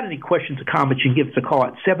 If you've got any questions or comments, you can give us a call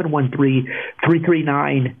at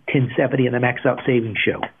 713-339-1070 on the Max Out Savings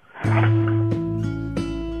Show.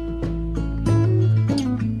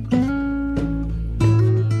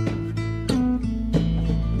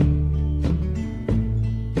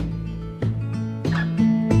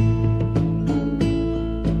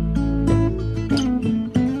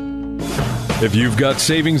 If you've got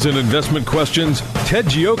savings and investment questions, Ted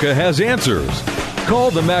Gioka has answers.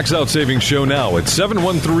 Call the Max Out Savings Show now at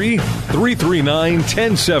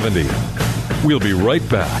 713-339-1070. We'll be right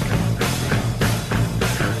back.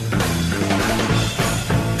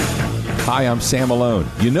 Hi, I'm Sam Malone.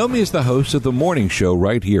 You know me as the host of the morning show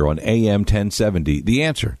right here on AM 1070, The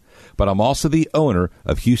Answer. But I'm also the owner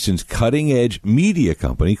of Houston's cutting-edge media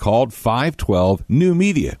company called 512 New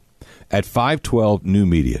Media. At 512 New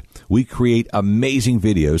Media, we create amazing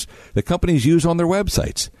videos that companies use on their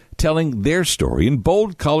websites, telling their story in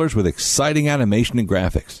bold colors with exciting animation and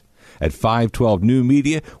graphics. At 512 New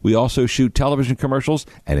Media, we also shoot television commercials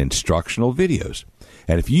and instructional videos.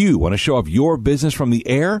 And if you want to show off your business from the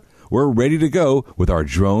air, we're ready to go with our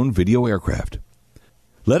drone video aircraft.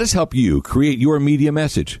 Let us help you create your media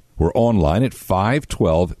message. We're online at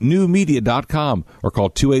 512newmedia.com or call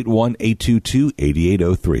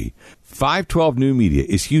 281-822-8803. 512 New Media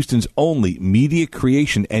is Houston's only media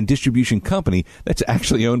creation and distribution company that's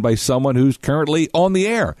actually owned by someone who's currently on the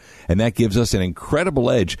air. And that gives us an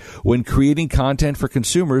incredible edge when creating content for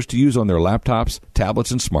consumers to use on their laptops,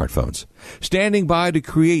 tablets, and smartphones. Standing by to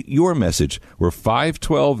create your message, we're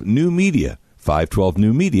 512 New Media,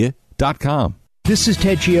 512newmedia.com. This is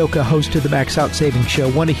Ted Gioka, host of the Max Out Savings Show,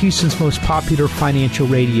 one of Houston's most popular financial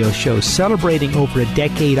radio shows, celebrating over a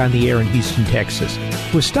decade on the air in Houston, Texas.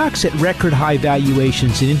 With stocks at record high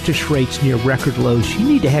valuations and interest rates near record lows, you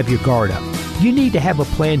need to have your guard up. You need to have a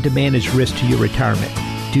plan to manage risk to your retirement.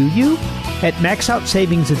 Do you? At Max Out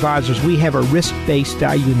Savings Advisors, we have a risk-based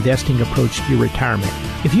value investing approach to your retirement.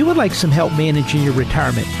 If you would like some help managing your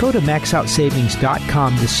retirement, go to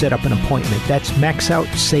maxoutsavings.com to set up an appointment. That's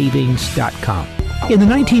maxoutsavings.com. In the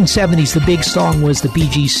 1970s, the big song was the Bee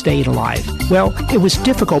Gees' Staying Alive. Well, it was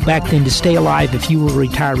difficult back then to stay alive if you were a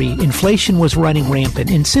retiree. Inflation was running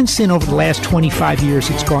rampant, and since then, over the last 25 years,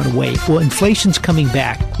 it's gone away. Well, inflation's coming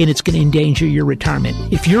back, and it's going to endanger your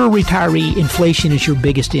retirement. If you're a retiree, inflation is your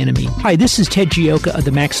biggest enemy. Hi, this is Ted Gioka of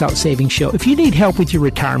the Max Out Savings Show. If you need help with your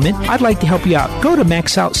retirement, I'd like to help you out. Go to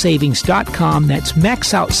maxoutsavings.com. That's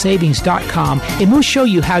maxoutsavings.com, and we'll show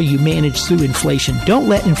you how you manage through inflation. Don't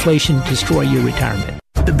let inflation destroy your retirement.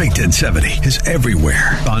 The Big 1070 is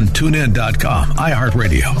everywhere on TuneIn.com,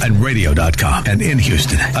 iHeartRadio, and Radio.com, and in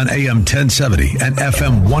Houston on AM 1070 and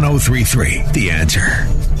FM 1033. The Answer.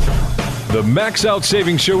 The Max Out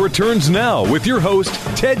Savings Show returns now with your host,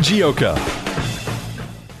 Ted Gioka.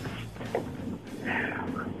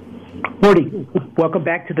 Morning. Welcome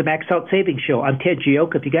back to the Max Out Savings Show. I'm Ted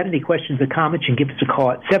Gioka. If you got any questions or comments, you can give us a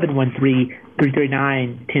call at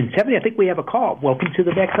 713-339-1070. I think we have a call. Welcome to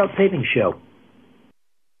the Max Out Savings Show.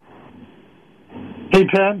 Hey,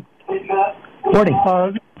 Ted. Morning.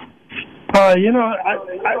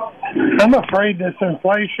 I'm afraid this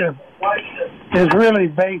inflation is really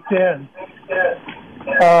baked in.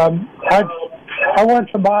 I went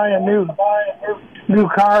to buy a new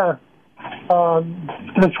car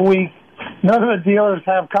this week. None of the dealers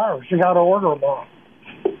have cars. You got to order them all.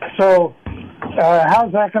 So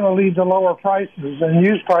how's that going to lead to lower prices? And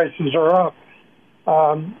used prices are up.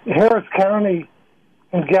 Harris County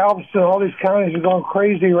and Galveston, all these counties are going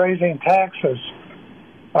crazy raising taxes.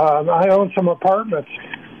 I own some apartments.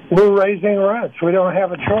 We're raising rents. We don't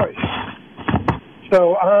have a choice.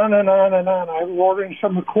 So on and on and on. I'm ordering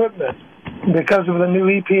some equipment because of the new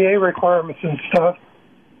EPA requirements and stuff.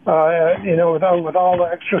 With all the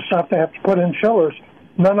extra stuff they have to put in chillers,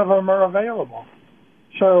 none of them are available.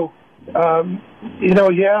 So, the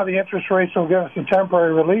interest rates will give us a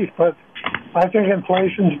temporary relief, but I think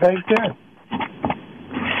inflation's baked in.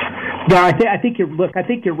 Yeah, I think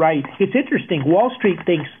you're right. It's interesting. Wall Street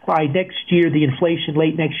thinks by next year the inflation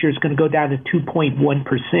late next year is going to go down to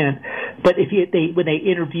 2.1%. But when they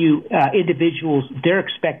interview individuals, they're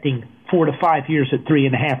expecting 4 to 5 years at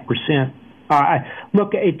 3.5%.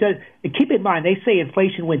 Keep in mind, they say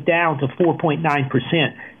inflation went down to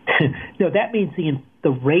 4.9%. No, that means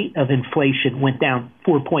the rate of inflation went down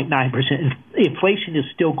 4.9%. Inflation is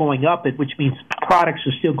still going up, which means products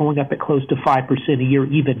are still going up at close to 5% a year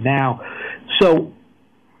even now. So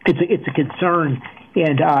it's a concern,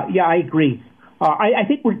 and I agree. I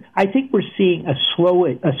think we're seeing a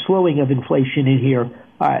slowing of inflation in here.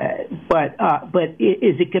 But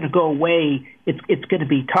is it going to go away? It's going to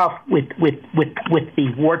be tough with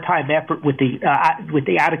the wartime effort, with the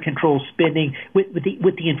out of control spending, with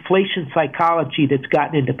the inflation psychology that's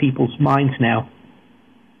gotten into people's minds now.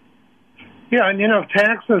 Yeah, and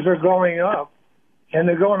taxes are going up, and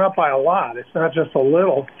they're going up by a lot. It's not just a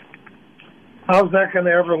little. How's that going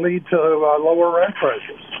to ever lead to lower rent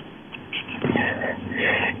prices?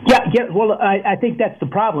 Yeah. Well, I think that's the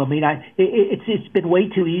problem. I mean, it's been way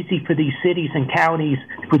too easy for these cities and counties,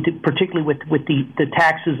 particularly with the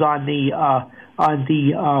taxes on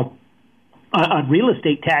real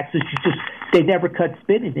estate taxes. They never cut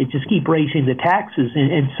spending. They just keep raising the taxes.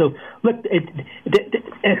 And so, look,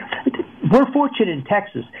 we're fortunate in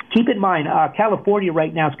Texas. Keep in mind, California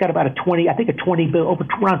right now has got about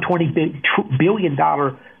around $20 billion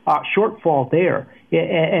shortfall there.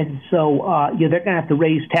 And so they're going to have to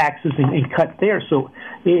raise taxes and cut there. So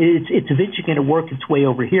it's eventually going to work its way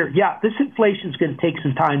over here. Yeah, this inflation is going to take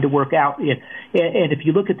some time to work out. And if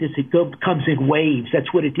you look at this, it comes in waves. That's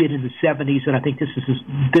what it did in the 70s. And I think this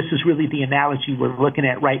is really the analogy we're looking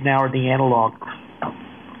at right now, or the analog.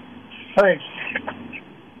 Thanks.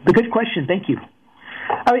 A good question. Thank you.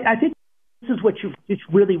 I think this is what you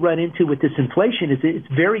really run into with this inflation. Is it's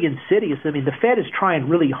very insidious. I mean, the Fed is trying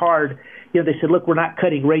really hard. They said, look, we're not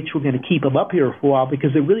cutting rates. We're going to keep them up here for a while,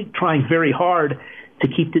 because they're really trying very hard to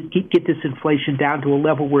get this inflation down to a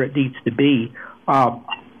level where it needs to be. But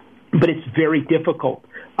it's very difficult.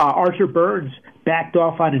 Arthur Burns backed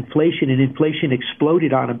off on inflation, and inflation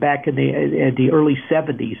exploded on him back in the early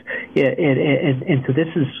 70s. And so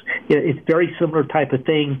it's very similar type of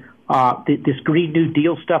thing. This Green New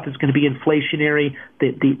Deal stuff is going to be inflationary.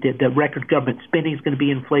 The record government spending is going to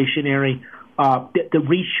be inflationary. The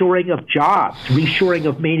reshoring of jobs, reshoring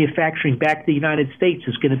of manufacturing back to the United States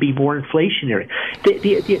is going to be more inflationary.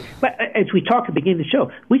 But as we talked at the beginning of the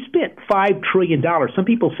show, we spent $5 trillion. Some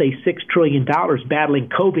people say $6 trillion battling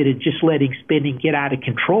COVID and just letting spending get out of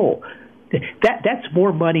control. That's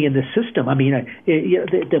more money in the system. I mean,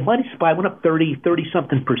 the money supply went up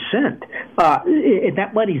 30-something percent, and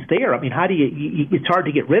that money's there. I mean, how do you? It's hard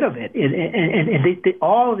to get rid of it. And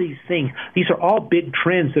all of these things, these are all big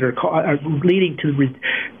trends that are leading to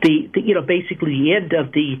the basically the end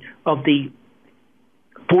of the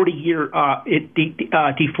 40-year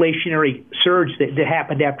deflationary surge that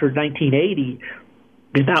happened after 1980.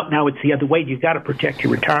 And now it's the other way. You've got to protect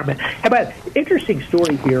your retirement. How about interesting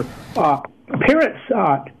story here? Parents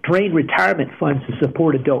drain retirement funds to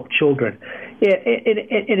support adult children, and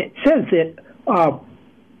it says that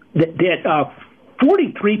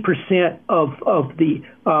 43% of the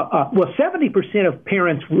 70% of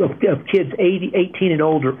parents of kids 18 and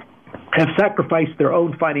older have sacrificed their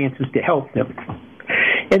own finances to help them,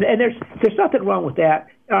 and there's nothing wrong with that.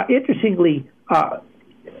 Interestingly,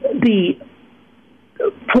 the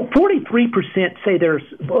 43% say they're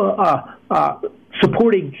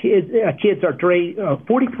supporting kids. Kids are drained.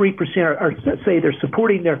 43% say they're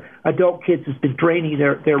supporting their adult kids has been draining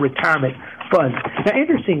their retirement funds. Now,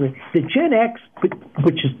 interestingly, the Gen X,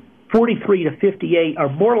 which is 43 to 58, are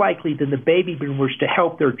more likely than the baby boomers to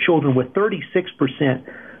help their children. With 36%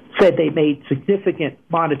 said they made significant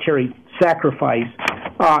monetary sacrifice.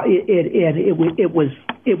 It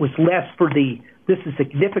was less for the. This is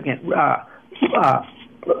significant.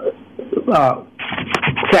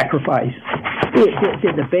 Sacrifice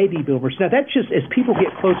than the baby boomers. Now, that's just as people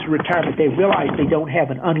get closer to retirement, they realize they don't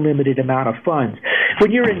have an unlimited amount of funds.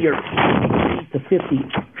 When you're in your to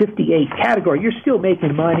 58 category, you're still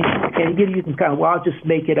making money, and you can kind of, well, I'll just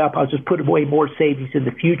make it up. I'll just put away more savings in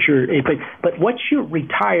the future. But once you're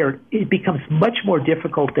retired, it becomes much more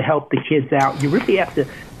difficult to help the kids out. You really have to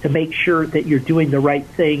make sure that you're doing the right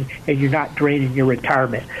thing and you're not draining your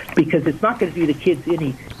retirement, because it's not going to do the kids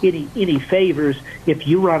any favors. If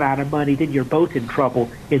you run out of money, then you're both in trouble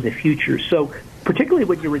in the future. So particularly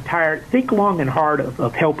when you're retired, think long and hard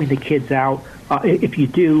of helping the kids out. If you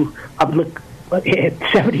do, look at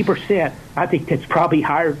 70%. I think that's probably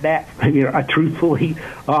higher than that, truthfully,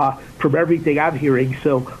 from everything I'm hearing.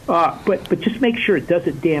 So, but just make sure it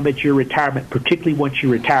doesn't damage your retirement, particularly once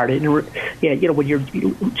you're retired. And when you're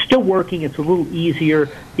still working, it's a little easier,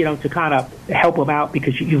 to kind of help them out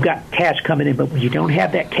because you've got cash coming in. But when you don't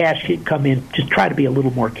have that cash come in, just try to be a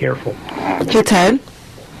little more careful. Hey, Ted.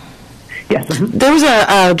 Yes. There was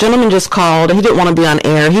a gentleman just called. He didn't want to be on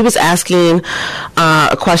air. He was asking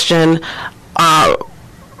a question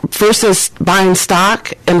versus buying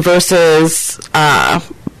stock and versus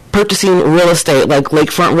purchasing real estate, like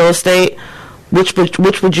lakefront real estate. Which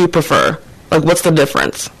would you prefer? Like, what's the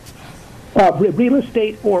difference? Real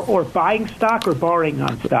estate or buying stock or borrowing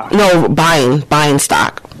on stock? No, buying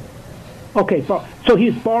stock. Okay, so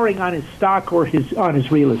he's borrowing on his stock or on his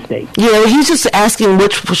real estate? Yeah, he's just asking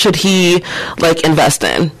which should he invest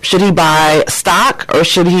in. Should he buy stock or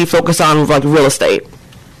should he focus on real estate?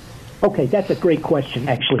 Okay, that's a great question,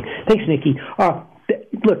 actually. Thanks, Nikki.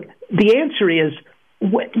 Look, the answer is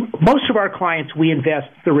most of our clients, we invest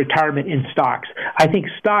their retirement in stocks. I think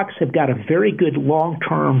stocks have got a very good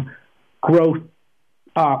long-term growth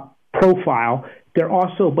profile. They're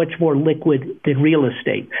also much more liquid than real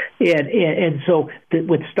estate. And so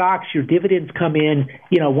with stocks, your dividends come in,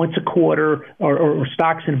 once a quarter, or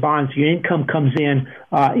stocks and bonds, your income comes in,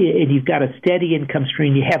 and you've got a steady income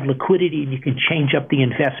stream. You have liquidity, and you can change up the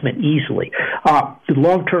investment easily. The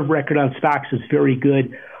long-term record on stocks is very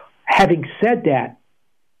good. Having said that,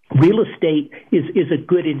 real estate is a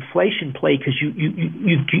good inflation play because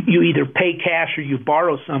you either pay cash or you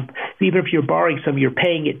borrow some. Even if you're borrowing some, you're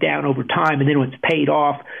paying it down over time, and then when it's paid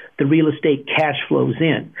off, the real estate cash flows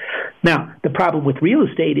in. Now, the problem with real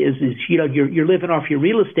estate is you're living off your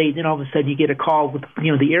real estate, and then all of a sudden you get a call with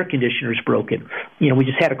the air conditioner's broken. We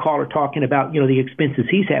just had a caller talking about the expenses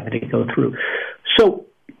he's having to go through. So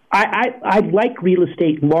I like real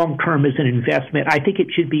estate long term as an investment. I think it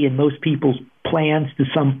should be in most people's plans to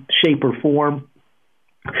some shape or form,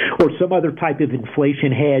 or some other type of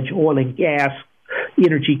inflation hedge, oil and gas,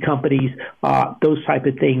 energy companies, those type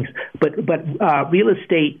of things. But real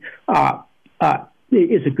estate,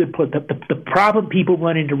 is a good point. The problem people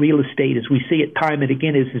run into real estate, as we see it time and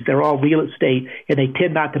again, is they're all real estate, and they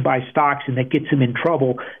tend not to buy stocks, and that gets them in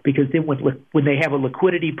trouble because then when they have a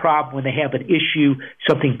liquidity problem, when they have an issue,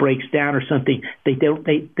 something breaks down or something, they don't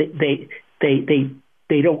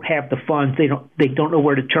have the funds. They don't know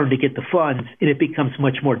where to turn to get the funds, and it becomes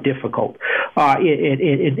much more difficult. One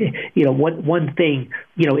thing,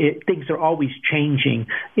 things are always changing,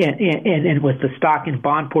 and with the stock and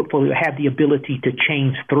bond portfolio, have the ability to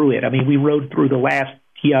change through it. I mean, we rode through the last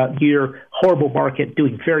year horrible market,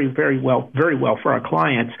 doing very, very well for our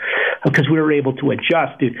clients because we were able to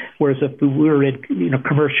adjust. Whereas if we were in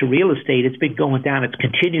commercial real estate, it's been going down. It's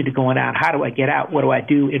continued to go down. How do I get out? What do I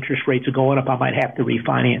do? Interest rates are going up. I might have to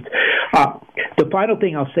refinance. The final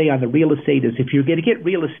thing I'll say on the real estate is if you're going to get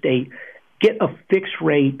real estate, get a fixed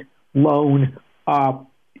rate loan.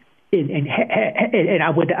 And I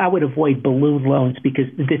would avoid balloon loans because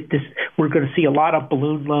we're going to see a lot of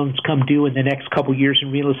balloon loans come due in the next couple of years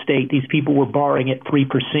in real estate. These people were borrowing at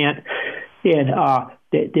 3%, and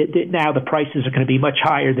now the prices are going to be much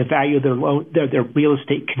higher. The value of their loan, their real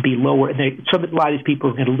estate can be lower, and a lot of these people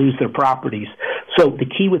are going to lose their properties. So the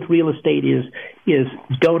key with real estate is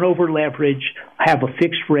don't over leverage, have a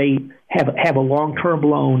fixed rate, have a long-term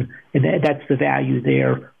loan, and that's the value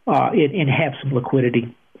there, and have some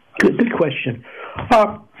liquidity. Good question.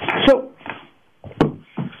 So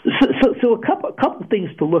a couple things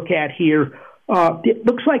to look at here. It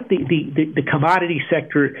looks like the commodity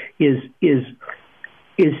sector is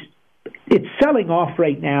it's selling off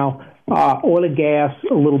right now. Oil and gas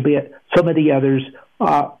a little bit. Some of the others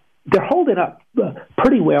they're holding up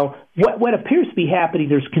pretty well. What appears to be happening?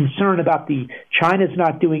 There's concern about China's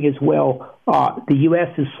not doing as well. The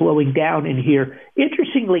U.S. is slowing down in here.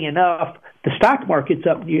 Interestingly enough, the stock market's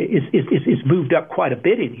up is moved up quite a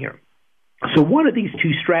bit in here. So one of these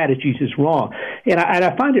two strategies is wrong, and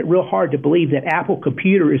I find it real hard to believe that Apple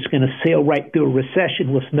Computer is going to sail right through a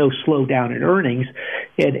recession with no slowdown in earnings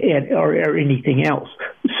or anything else.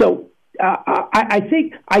 So I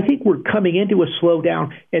think we're coming into a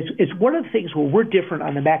slowdown. It's one of the things where we're different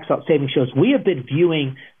on the Max Out Savings shows. We have been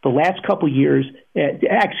viewing the last couple of years,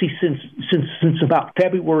 actually since about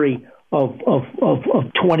February of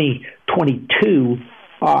 2022.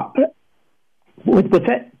 With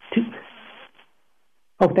that.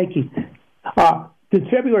 Oh, thank you. Since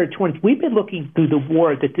February 20th, we've been looking through the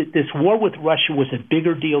war, that this war with Russia was a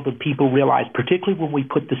bigger deal than people realized, particularly when we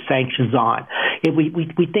put the sanctions on. And we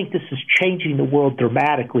think this is changing the world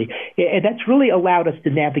dramatically. And that's really allowed us to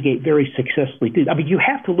navigate very successfully. I mean, you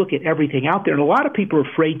have to look at everything out there. And a lot of people are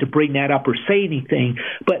afraid to bring that up or say anything.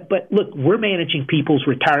 But look, we're managing people's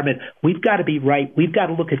retirement. We've got to be right. We've got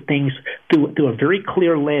to look at things through a very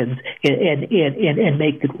clear lens and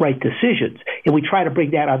make the right decisions. And we try to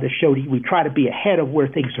bring that on the show. We try to be ahead of where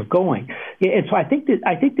things are going. And so I think this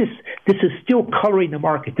is still coloring the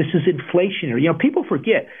market. This is inflationary. People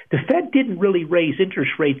forget the Fed didn't really raise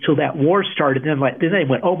interest rates till that war started. Then they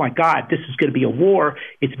went, oh my God, this is going to be a war.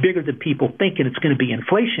 It's bigger than people think, and it's going to be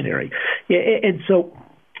inflationary. And so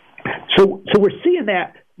we're seeing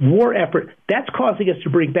that war effort. That's causing us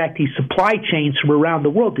to bring back these supply chains from around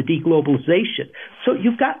the world to deglobalization. So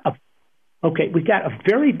we've got a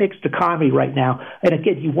very mixed economy right now, and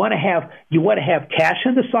again, you want to have cash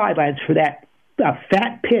on the sidelines for that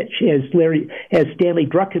fat pitch, as Stanley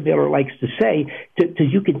Druckenmiller likes to say, so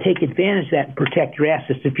you can take advantage of that and protect your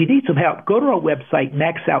assets. If you need some help, go to our website,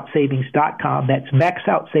 maxoutsavings.com. That's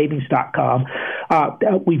maxoutsavings.com.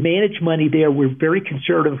 We manage money there. We're very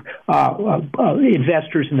conservative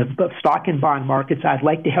investors in the stock and bond markets. I'd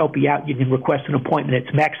like to help you out. You can request an appointment.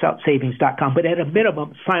 It's maxoutsavings.com. But at a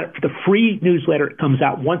minimum, sign up for the free newsletter. It comes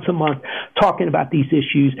out once a month talking about these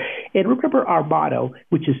issues. And remember our motto,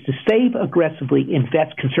 which is to save aggressively,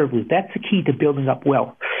 invest conservatively. That's the key to building up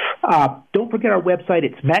wealth. Don't forget our website.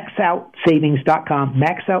 It's maxoutsavings.com,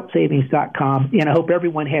 maxoutsavings.com. And I hope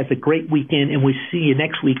everyone has a great weekend, and we'll see you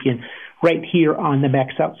next weekend right here on the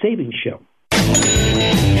Max Out Savings Show.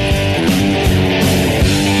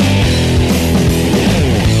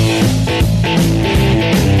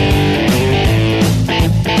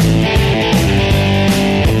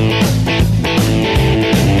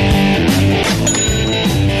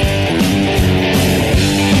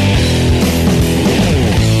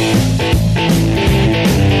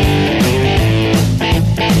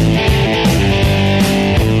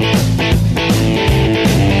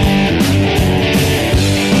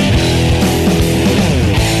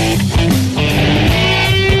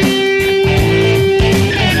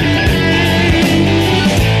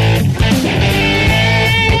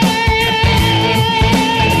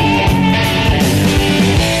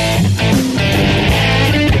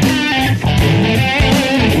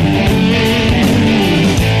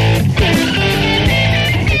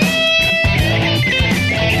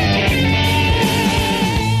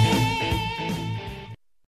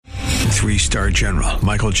 Three-star general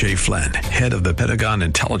Michael J. Flynn, head of the Pentagon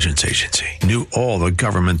Intelligence Agency, knew all the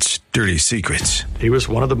government's dirty secrets. He was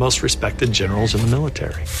one of the most respected generals in the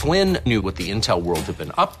military. Flynn knew what the intel world had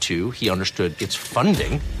been up to. He understood its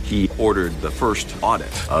funding. He ordered the first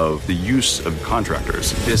audit of the use of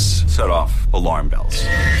contractors. This set off alarm bells.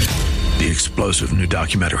 The explosive new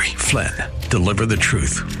documentary, Flynn, Deliver the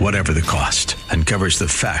Truth, Whatever the Cost, uncovers the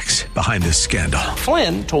facts behind this scandal.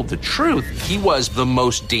 Flynn told the truth. He was the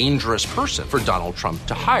most dangerous person for Donald Trump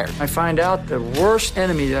to hire. I find out the worst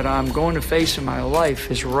enemy that I'm going to face in my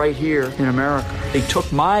life is right here in America. They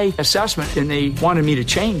took my assessment and they wanted me to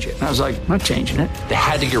change it. And I was like, I'm not changing it. They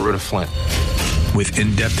had to get rid of Flynn. With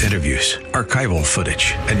in-depth interviews, archival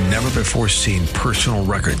footage, and never-before-seen personal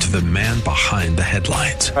records of the man behind the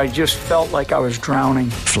headlines. I just felt like I was drowning.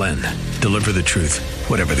 Flynn, Deliver the Truth,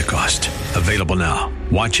 Whatever the Cost. Available now.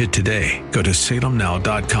 Watch it today. Go to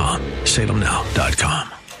salemnow.com.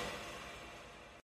 salemnow.com.